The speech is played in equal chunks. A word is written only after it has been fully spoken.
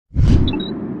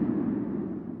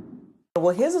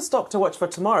Well, here's a stock to watch for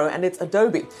tomorrow, and it's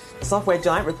Adobe. The software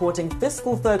giant reporting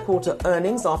fiscal third quarter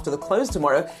earnings after the close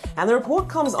tomorrow, and the report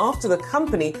comes after the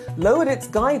company lowered its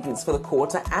guidance for the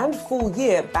quarter and full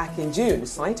year back in June,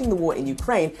 citing the war in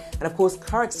Ukraine and, of course,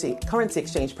 currency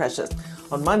exchange pressures.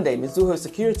 On Monday, Mizuho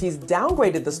Securities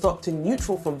downgraded the stock to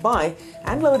neutral from buy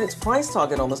and lowered its price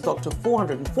target on the stock to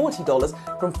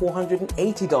 $440 from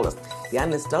 $480. The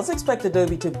analyst does expect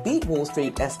Adobe to beat Wall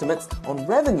Street estimates on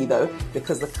revenue, though,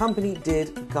 because the company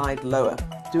did guide lower.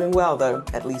 Doing well, though,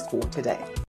 at least for today.